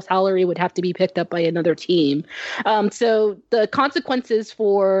his whole salary would have to be picked up by another team. So the consequences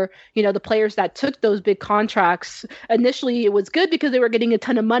for, the players that took those big contracts, initially it was good because they were getting a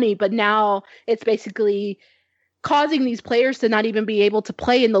ton of money, but now it's basically causing these players to not even be able to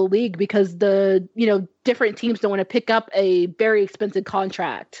play in the league because the different teams don't want to pick up a very expensive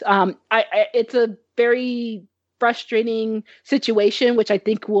contract. It's a very frustrating situation, which I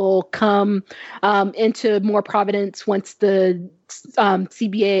think will come into more prominence once the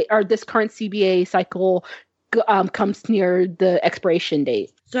CBA or this current CBA cycle comes near the expiration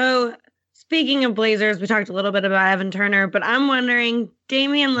date. So speaking of Blazers, we talked a little bit about Evan Turner, but I'm wondering,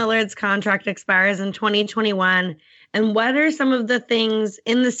 Damian Lillard's contract expires in 2021. And what are some of the things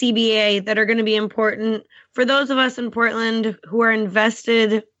in the CBA that are going to be important for those of us in Portland who are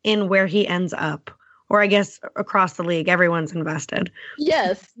invested in where he ends up? Or I guess across the league, everyone's invested.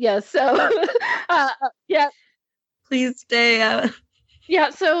 Yes. So, yeah. Please stay. Yeah,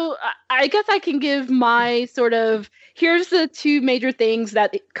 so I guess I can give my sort of, here's the two major things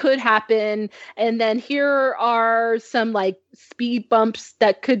that could happen. And then here are some like speed bumps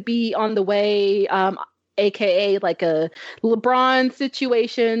that could be on the way. AKA like a LeBron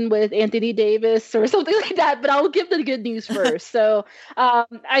situation with Anthony Davis or something like that. But I'll give the good news first. So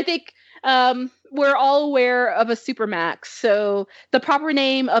I think we're all aware of a Supermax. So the proper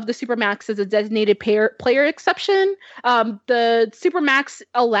name of the Supermax is a designated player exception. The Supermax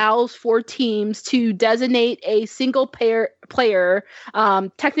allows for teams to designate a single player.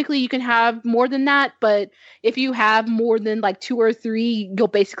 Technically, you can have more than that, but if you have more than like 2 or 3, you'll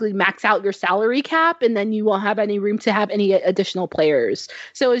basically max out your salary cap, and then you won't have any room to have any additional players.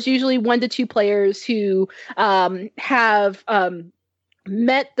 So it's usually 1 to 2 players who have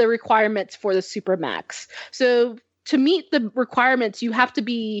met the requirements for the Supermax. So to meet the requirements, you have to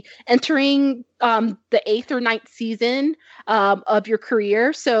be entering the 8th or 9th season of your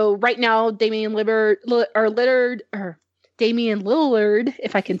career. So right now, Damian Lillard,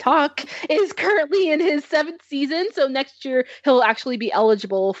 if I can talk, is currently in his 7th season. So next year, he'll actually be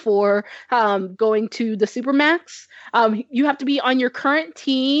eligible for going to the Supermax. You have to be on your current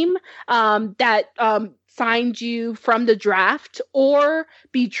team that signed you from the draft, or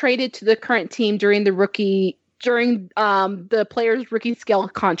be traded to the current team during the player's rookie scale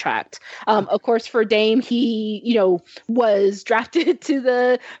contract. Of course, for Dame, he was drafted to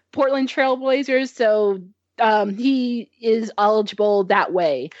the Portland Trail Blazers, so he is eligible that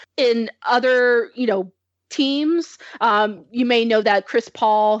way. In other teams, you may know that Chris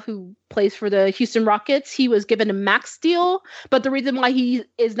Paul, who plays for the Houston Rockets, he was given a max deal, but the reason why he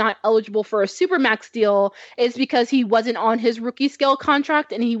is not eligible for a super max deal is because he wasn't on his rookie scale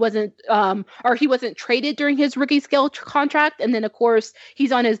contract, and he wasn't traded during his rookie scale contract. And then of course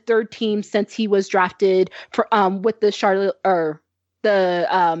he's on his 3rd team since he was drafted for with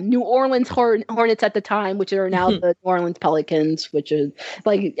the New Orleans Hornets at the time, which are now the New Orleans Pelicans, which is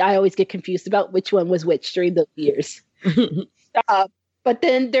like, I always get confused about which one was which during those years. But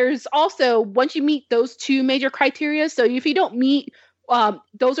then there's also, once you meet those 2 major criteria, so if you don't meet,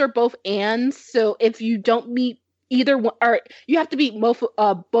 those are both ands. So if you don't meet either one, or you have to meet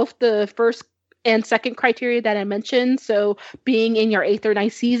both the first and second criteria that I mentioned. So being in your 8th or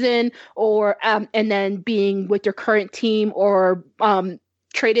 9th season, or and then being with your current team, or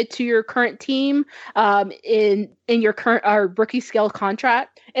traded to your current team in your current rookie scale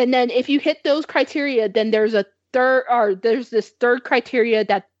contract. And then if you hit those criteria, then there's this third criteria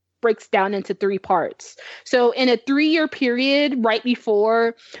that breaks down into 3 parts. So in a 3-year period, right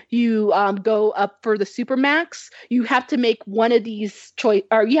before you go up for the Supermax, you have to make one of these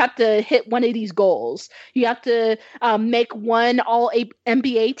you have to hit one of these goals. You have to make one all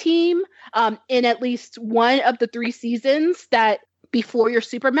NBA team in at least one of the 3 seasons that before your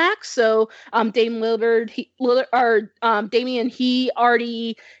Supermax. So Damian, he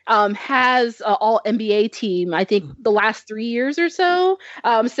already has an all NBA team, I think the last 3 years or so.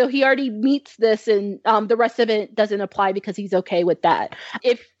 So he already meets this, and the rest of it doesn't apply because he's okay with that.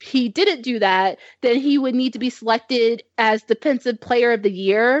 If he didn't do that, then he would need to be selected as Defensive Player of the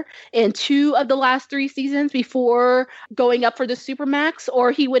Year in 2 of the last 3 seasons before going up for the Supermax,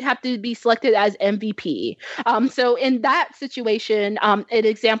 or he would have to be selected as MVP. So in that situation, an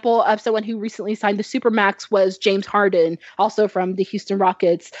example of someone who recently signed the Supermax was James Harden, also from the Houston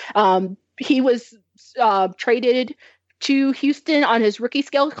Rockets. He was traded to Houston on his rookie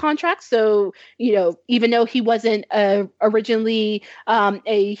scale contract. So, even though he wasn't originally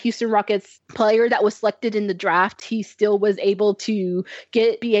a Houston Rockets player that was selected in the draft, he still was able to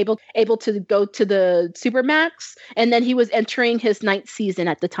be able to go to the Supermax. And then he was entering his 9th season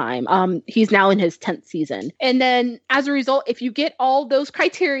at the time. He's now in his 10th season. And then as a result, if you get all those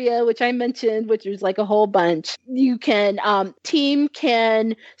criteria, which I mentioned, which is like a whole bunch, you can, team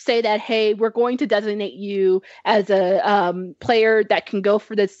can say that, hey, we're going to designate you as a player that can go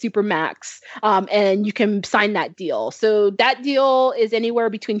for the Supermax, and you can sign that deal. So that deal is anywhere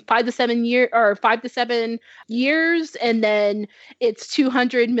between 5 to 7 years, and then it's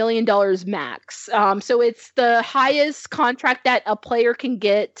 $200 million max. So it's the highest contract that a player can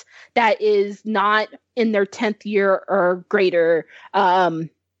get that is not in their 10th year or greater,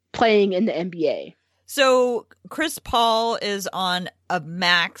 playing in the NBA. So Chris Paul is on a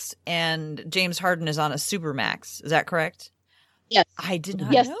max and James Harden is on a super max. Is that correct? Yes. I did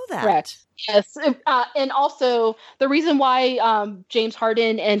not know that. Correct. Yes. And also the reason why James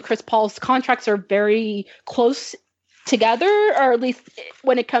Harden and Chris Paul's contracts are very close together, or at least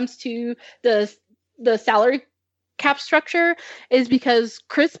when it comes to the salary cap structure, is because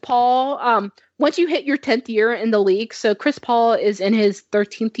Chris Paul, once you hit your 10th year in the league, so Chris Paul is in his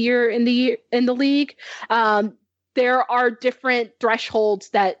 13th year in the league, there are different thresholds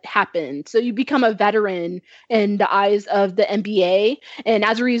that happen. So you become a veteran in the eyes of the NBA, and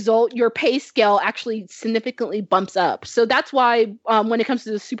as a result, your pay scale actually significantly bumps up. So that's why when it comes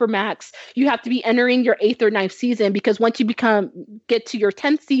to the Supermax, you have to be entering your 8th or 9th season, because once you get to your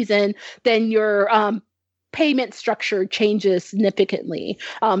 10th season, then your payment structure changes significantly.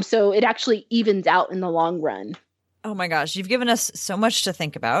 So it actually evens out in the long run. Oh my gosh, you've given us so much to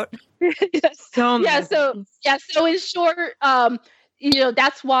think about. So in short,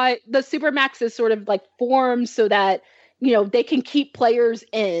 that's why the Supermax is sort of like formed so that, they can keep players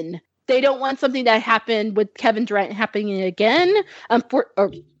in. They don't want something that happened with Kevin Durant happening again.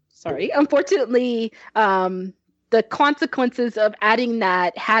 Unfortunately, the consequences of adding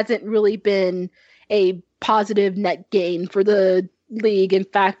that hasn't really been a positive net gain for the league. In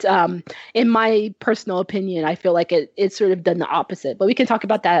fact, in my personal opinion, I feel like it's sort of done the opposite, but we can talk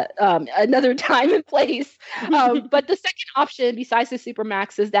about that another time and place. But the second option besides the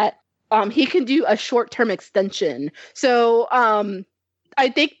Supermax is that he can do a short-term extension. So I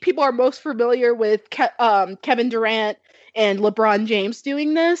think people are most familiar with Kevin Durant and LeBron James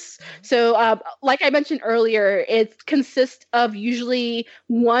doing this. So like I mentioned earlier, it consists of usually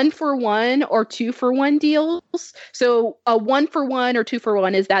 1-for-1 or 2-for-1 deals. So a 1-for-1 or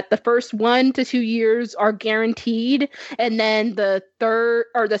 2-for-1 is that the first 1 to 2 years are guaranteed, and then the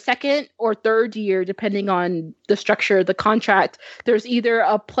second or third year, depending on the structure of the contract, there's either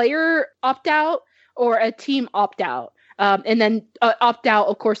a player opt-out or a team opt-out. And then opt-out,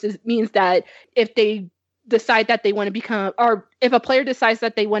 of course, means that if they decide that they want to become, or if a player decides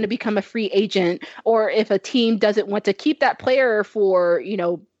that they want to become a free agent, or if a team doesn't want to keep that player for,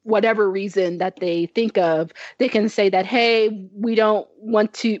 whatever reason that they think of, they can say that, hey, we're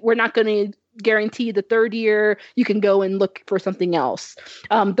not going to guarantee the third year. You can go and look for something else.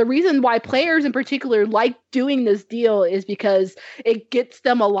 The reason why players in particular like doing this deal is because it gets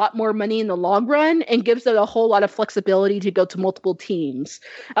them a lot more money in the long run and gives them a whole lot of flexibility to go to multiple teams.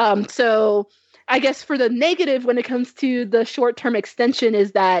 So I guess for the negative when it comes to the short-term extension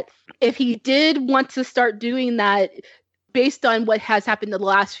is that if he did want to start doing that, based on what has happened in the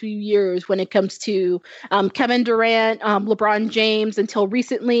last few years when it comes to Kevin Durant, LeBron James, until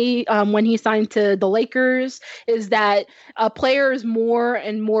recently when he signed to the Lakers, is that a player is more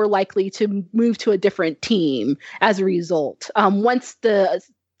and more likely to move to a different team as a result. Once the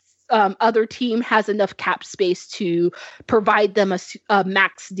other team has enough cap space to provide them a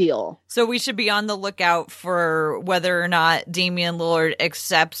max deal. So we should be on the lookout for whether or not Damian Lillard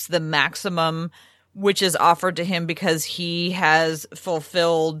accepts the maximum which is offered to him because he has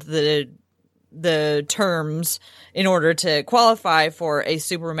fulfilled the terms in order to qualify for a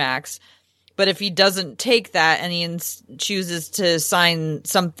Supermax. But if he doesn't take that and he chooses to sign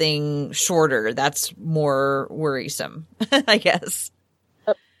something shorter, that's more worrisome, I guess.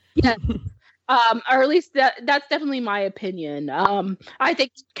 Yeah. Or at least that's definitely my opinion. I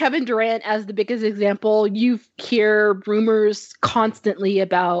think Kevin Durant as the biggest example. You hear rumors constantly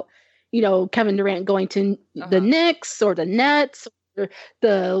about, Kevin Durant going to the Knicks or the Nets, or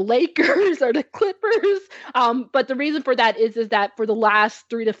the Lakers or the Clippers. But the reason for that is that for the last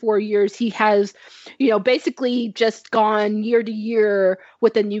 3 to 4 years, he has, basically just gone year to year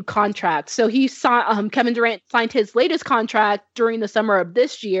with a new contract. So Kevin Durant signed his latest contract during the summer of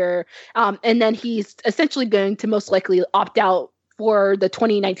this year. And then he's essentially going to most likely opt out for the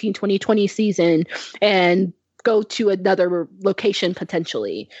 2019-2020 season and go to another location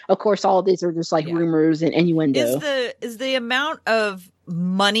potentially. Of course, all of these are just rumors and innuendo. Is the amount of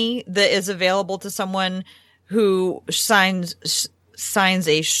money that is available to someone who signs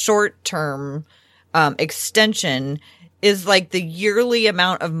a short-term extension, is like the yearly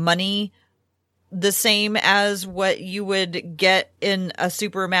amount of money the same as what you would get in a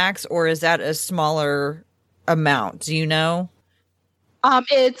Supermax, or is that a smaller amount? Do you know?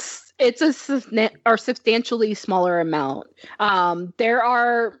 It's a substantially smaller amount. There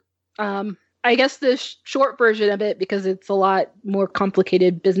are, I guess the short version of it, because it's a lot more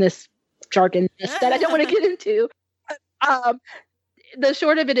complicated business jargon that I don't want to get into. The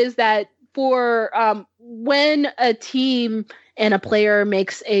short of it is that for when a team and a player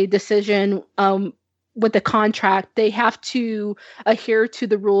makes a decision with the contract, they have to adhere to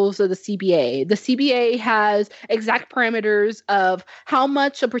the rules of the CBA. The CBA has exact parameters of how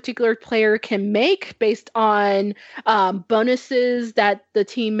much a particular player can make based on bonuses that the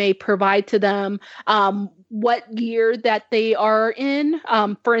team may provide to them, what year that they are in.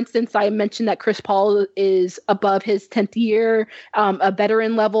 For instance, I mentioned that Chris Paul is above his 10th year, a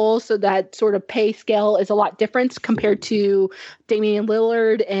veteran level, so that sort of pay scale is a lot different compared to Damian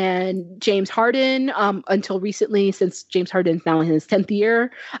Lillard and James Harden, until recently, since James Harden is now in his 10th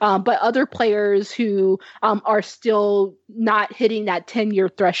year. But other players who are still not hitting that 10-year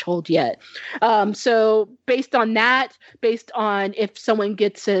threshold yet. So based on that, based on if someone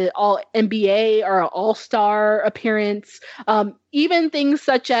gets an All-NBA or an All-Star appearance, even things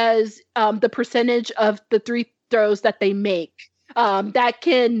such as the percentage of the free throws that they make, that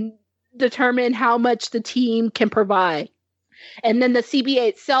can determine how much the team can provide. And then the CBA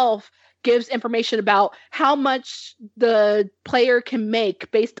itself gives information about how much the player can make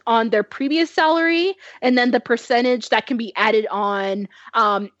based on their previous salary, and then the percentage that can be added on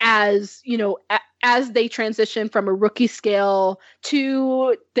as they transition from a rookie scale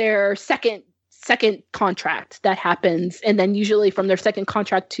to their second contract that happens, and then usually from their second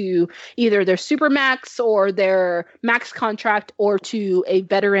contract to either their super max or their max contract, or to a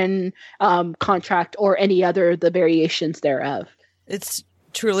veteran contract, or any other the variations thereof. It's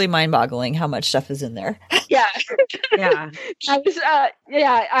truly mind-boggling how much stuff is in there. Yeah. Yeah.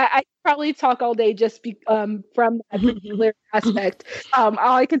 I probably talk all day just from that particular aspect. All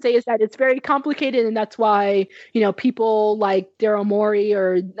I can say is that it's very complicated, and that's why, people like Daryl Morey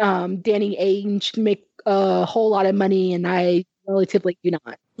or Danny Ainge make a whole lot of money, and I relatively do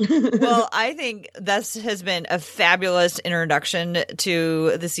not. Well, I think this has been a fabulous introduction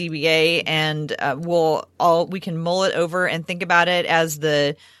to the CBA, and we can mull it over and think about it as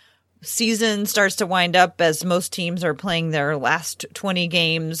the season starts to wind up, as most teams are playing their last 20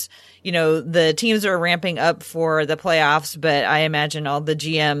 games. The teams are ramping up for the playoffs, but I imagine all the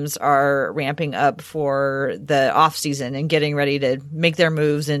GMs are ramping up for the off season and getting ready to make their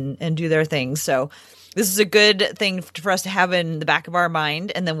moves and do their things. So this is a good thing for us to have in the back of our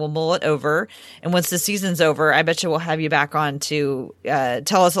mind, and then we'll mull it over. And once the season's over, I bet you we'll have you back on to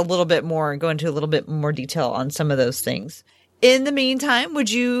tell us a little bit more and go into a little bit more detail on some of those things. In the meantime,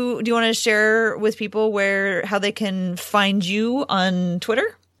 do you want to share with people how they can find you on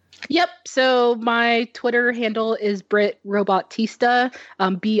Twitter? Yep. So my Twitter handle is Brit Robotista,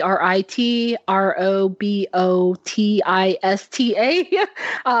 BritRobotista.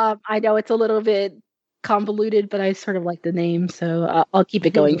 I know it's a little bit convoluted, but I sort of like the name, so I'll keep it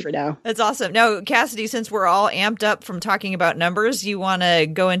going for now. That's awesome. Now, Cassidy, since we're all amped up from talking about numbers, you want to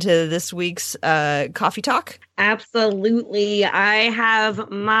go into this week's coffee talk? Absolutely. I have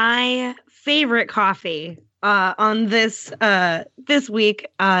my favorite coffee on this week.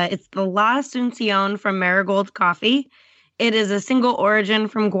 It's the La Asunción from Marigold Coffee. It is a single origin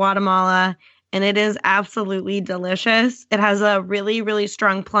from Guatemala, and it is absolutely delicious. It has a really, really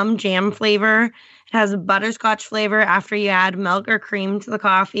strong plum jam flavor. It has a butterscotch flavor after you add milk or cream to the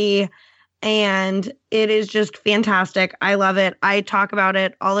coffee, and it is just fantastic. I love it. I talk about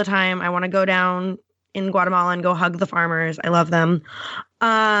it all the time. I want to go down in Guatemala and go hug the farmers. I love them.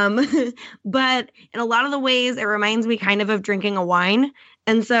 But in a lot of the ways, it reminds me kind of drinking a wine.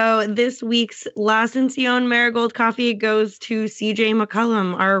 And so this week's La Asunción Marigold Coffee goes to CJ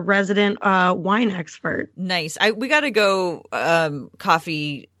McCullum, our resident wine expert. Nice. We got to go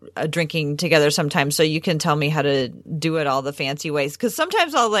coffee drinking together sometime, so you can tell me how to do it all the fancy ways. Because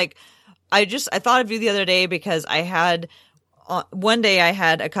sometimes I thought of you the other day because I had one day I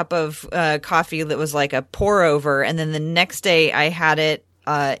had a cup of coffee that was like a pour over, and then the next day I had it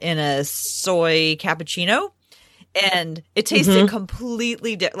in a soy cappuccino. And it tasted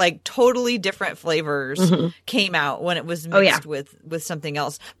completely totally different flavors came out when it was mixed with something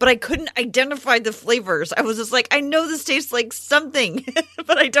else. But I couldn't identify the flavors. I was just like, I know this tastes like something,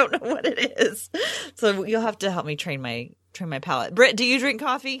 but I don't know what it is. So you'll have to help me train my palate. Britt, do you drink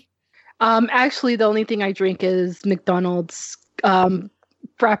coffee? Actually, the only thing I drink is McDonald's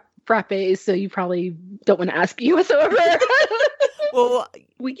frappes. So you probably don't want to ask me what's over. Well,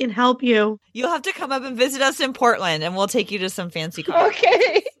 we can help you. You'll have to come up and visit us in Portland, and we'll take you to some fancy coffee.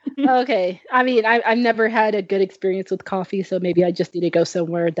 Okay. Okay. I mean, I've never had a good experience with coffee, so maybe I just need to go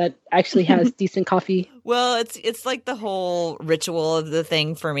somewhere that actually has decent coffee. Well, it's like the whole ritual of the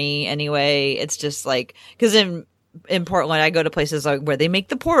thing for me anyway. It's just like, because in Portland, I go to places like where they make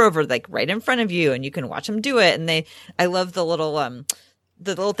the pour over like right in front of you and you can watch them do it. And I love the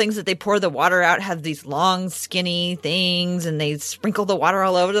little things that they pour the water out, have these long, skinny things, and they sprinkle the water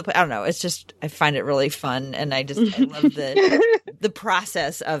all over the place. I don't know. It's just, I find it really fun. And I love the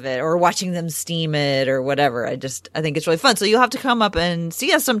process of it, or watching them steam it or whatever. I think it's really fun. So you'll have to come up and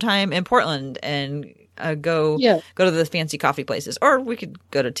see us sometime in Portland and go to the fancy coffee places, or we could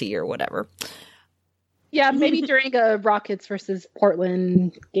go to tea or whatever. Yeah, maybe during a Rockets versus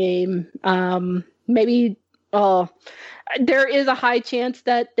Portland game. Maybe there is a high chance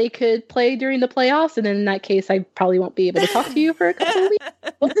that they could play during the playoffs, and then in that case, I probably won't be able to talk to you for a couple of weeks.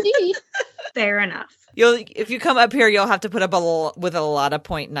 We'll see. Fair enough. If you come up here, you'll have to put up with a lot of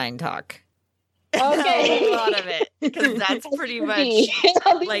 .9 talk. Okay. A lot of it, because that's pretty much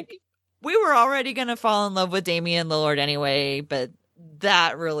like, we were already going to fall in love with Damian Lillard anyway, but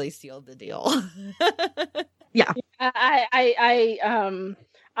that really sealed the deal. Yeah. I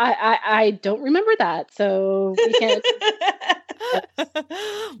don't remember that, so we can't.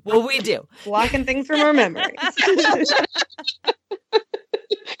 Well, we do. Blocking things from our memories.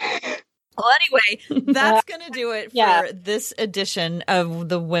 Well, anyway, that's going to do it for this edition of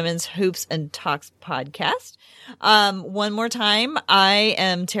the Women's Hoops and Talks podcast. One more time, I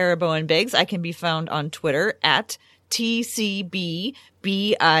am Tara Bowen Biggs. I can be found on Twitter at TCBBIGGS.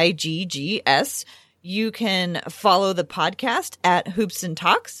 You can follow the podcast at Hoops and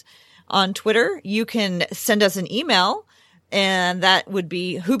Talks on Twitter. You can send us an email, and that would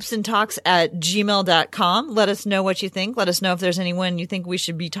be hoopsandtalks@gmail.com. Let us know what you think. Let us know if there's anyone you think we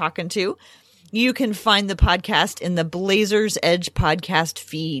should be talking to. You can find the podcast in the Blazers Edge podcast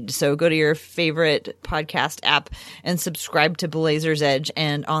feed. So go to your favorite podcast app and subscribe to Blazers Edge.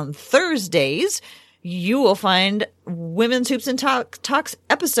 And on Thursdays, you will find Women's Hoops and Talks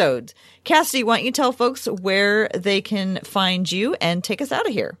episodes. Cassidy, why don't you tell folks where they can find you and take us out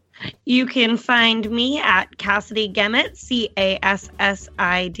of here? You can find me at Cassidy Gemmet,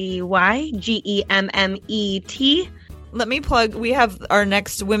 CassidyGemmet. Let me plug, we have our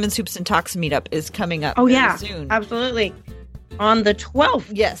next Women's Hoops and Talks meetup is coming up soon. Absolutely. On the 12th.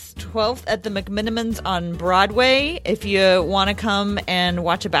 Yes, 12th at the McMinimans on Broadway. If you want to come and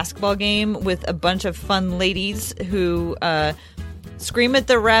watch a basketball game with a bunch of fun ladies who scream at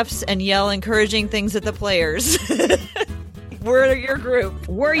the refs and yell encouraging things at the players. We're your group.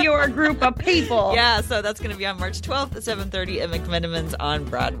 We're your group of people. Yeah, so that's going to be on March 12th at 7:30 at McMinimans on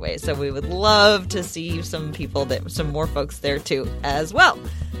Broadway. So we would love to see some more folks there too as well.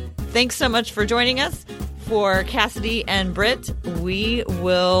 Thanks so much for joining us. For Cassidy and Brit, we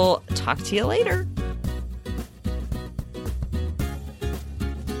will talk to you later.